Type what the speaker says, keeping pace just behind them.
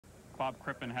Bob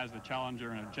Crippen has the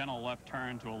Challenger in a gentle left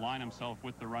turn to align himself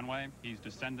with the runway. He's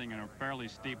descending in a fairly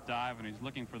steep dive, and he's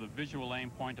looking for the visual aim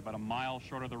point about a mile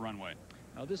short of the runway.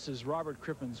 Now, this is Robert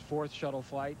Crippen's fourth shuttle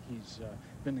flight. He's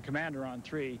been the commander on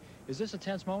 3. Is this a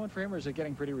tense moment for him, or is it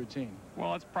getting pretty routine?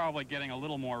 Well, it's probably getting a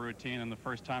little more routine than the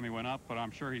first time he went up, but I'm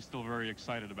sure he's still very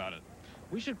excited about it.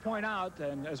 We should point out,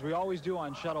 and as we always do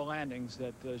on shuttle landings,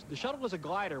 that the shuttle is a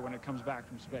glider when it comes back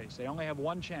from space. They only have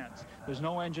one chance. There's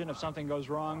no engine. If something goes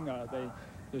wrong,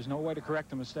 there's no way to correct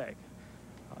the mistake.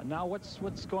 Now,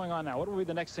 what's going on now? What will be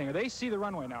the next thing? They see the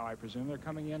runway now, I presume. They're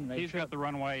coming in. He's got the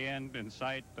runway in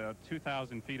sight,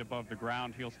 2,000 feet above the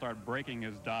ground. He'll start braking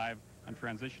his dive and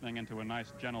transitioning into a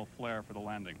nice gentle flare for the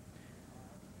landing.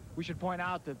 We should point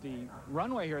out that the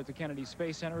runway here at the Kennedy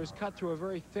Space Center is cut through a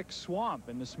very thick swamp,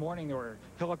 and this morning there were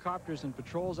helicopters and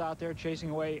patrols out there chasing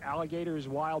away alligators,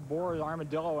 wild boars,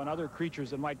 armadillo, and other creatures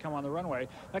that might come on the runway.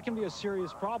 That can be a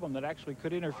serious problem that actually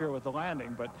could interfere with the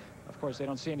landing, but of course they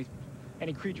don't see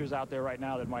any creatures out there right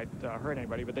now that might hurt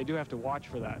anybody, but they do have to watch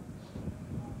for that.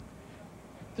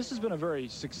 This has been a very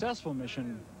successful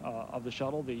mission of the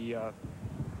shuttle,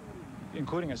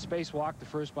 including a spacewalk, the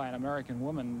first by an American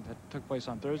woman that took place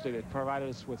on Thursday. They provided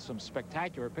us with some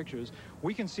spectacular pictures.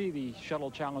 We can see the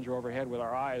Shuttle Challenger overhead with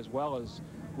our eye as well as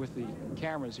with the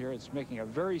cameras here. It's making a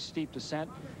very steep descent.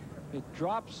 It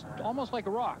drops almost like a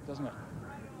rock, doesn't it?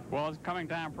 Well, it's coming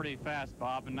down pretty fast,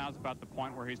 Bob, and now's about the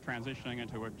point where he's transitioning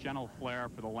into a gentle flare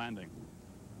for the landing.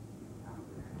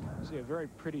 See a very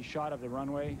pretty shot of the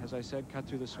runway, as I said, cut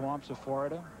through the swamps of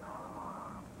Florida.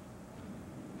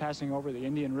 Passing over the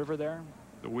Indian River there.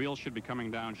 The wheels should be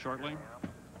coming down shortly.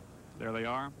 There they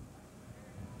are.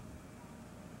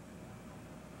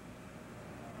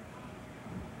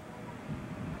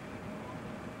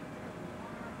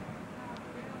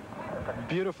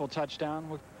 Beautiful touchdown.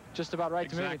 Looked just about right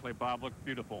to me. Exactly, Bob. Looked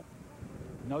beautiful.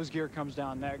 Nose gear comes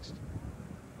down next.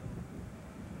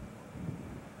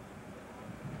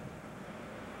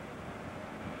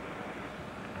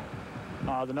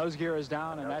 The nose gear is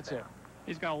down, and that's it.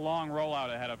 He's got a long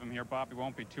rollout ahead of him here, Bob. He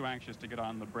won't be too anxious to get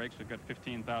on the brakes. We've got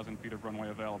 15,000 feet of runway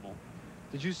available.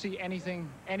 Did you see anything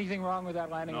wrong with that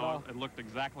landing at all? No, it looked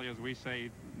exactly as we say,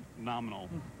 nominal.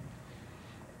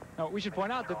 Now, we should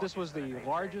point out that this was the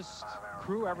largest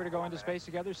crew ever to go into space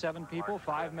together, 7 people,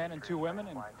 5 men and 2 women.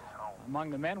 And among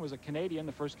the men was a Canadian,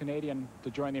 the first Canadian to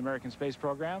join the American space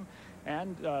program,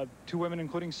 and 2 women,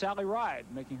 including Sally Ride,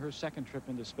 making her second trip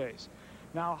into space.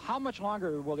 Now, how much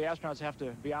longer will the astronauts have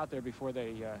to be out there before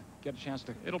they get a chance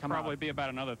to It'll come probably out? be about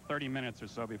another 30 minutes or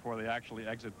so before they actually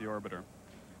exit the orbiter.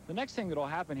 The next thing that will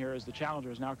happen here is the Challenger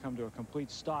has now come to a complete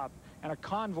stop, and a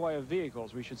convoy of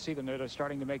vehicles, we should see them, they're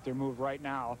starting to make their move right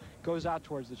now, goes out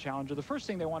towards the Challenger. The first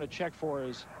thing they want to check for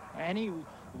is any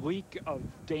leak of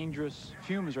dangerous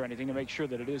fumes or anything to make sure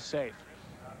that it is safe.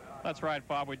 That's right,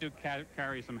 Bob. We do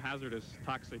carry some hazardous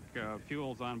toxic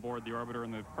fuels on board the orbiter,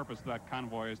 and the purpose of that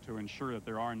convoy is to ensure that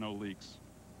there are no leaks.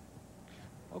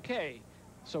 Okay,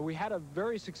 so we had a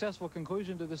very successful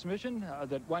conclusion to this mission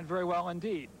that went very well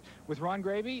indeed. With Ron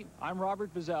Graby, I'm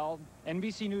Robert Bazell,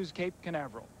 NBC News, Cape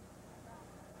Canaveral.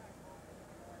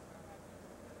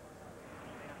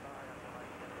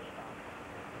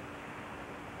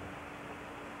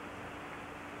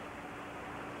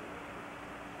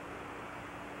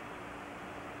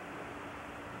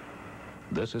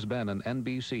 This has been an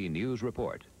NBC News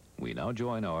report. We now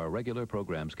join our regular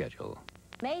program schedule.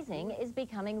 Mazing is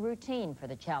becoming routine for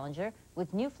the Challenger,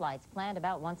 with new flights planned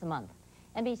about once a month.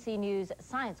 NBC News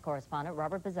science correspondent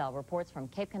Robert Bazell reports from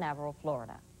Cape Canaveral,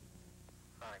 Florida.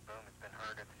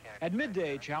 At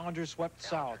midday, Challenger swept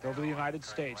south over the United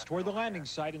States toward the landing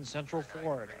site in central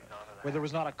Florida, where there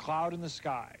was not a cloud in the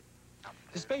sky.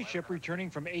 The spaceship, returning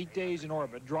from 8 days in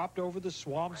orbit, dropped over the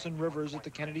swamps and rivers at the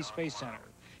Kennedy Space Center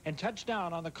and touched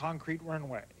down on the concrete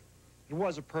runway. It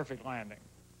was a perfect landing.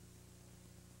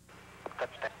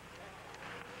 Touchdown.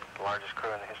 The largest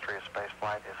crew in the history of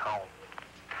spaceflight is home.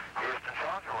 Houston,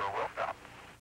 Challenger, we're well stopped.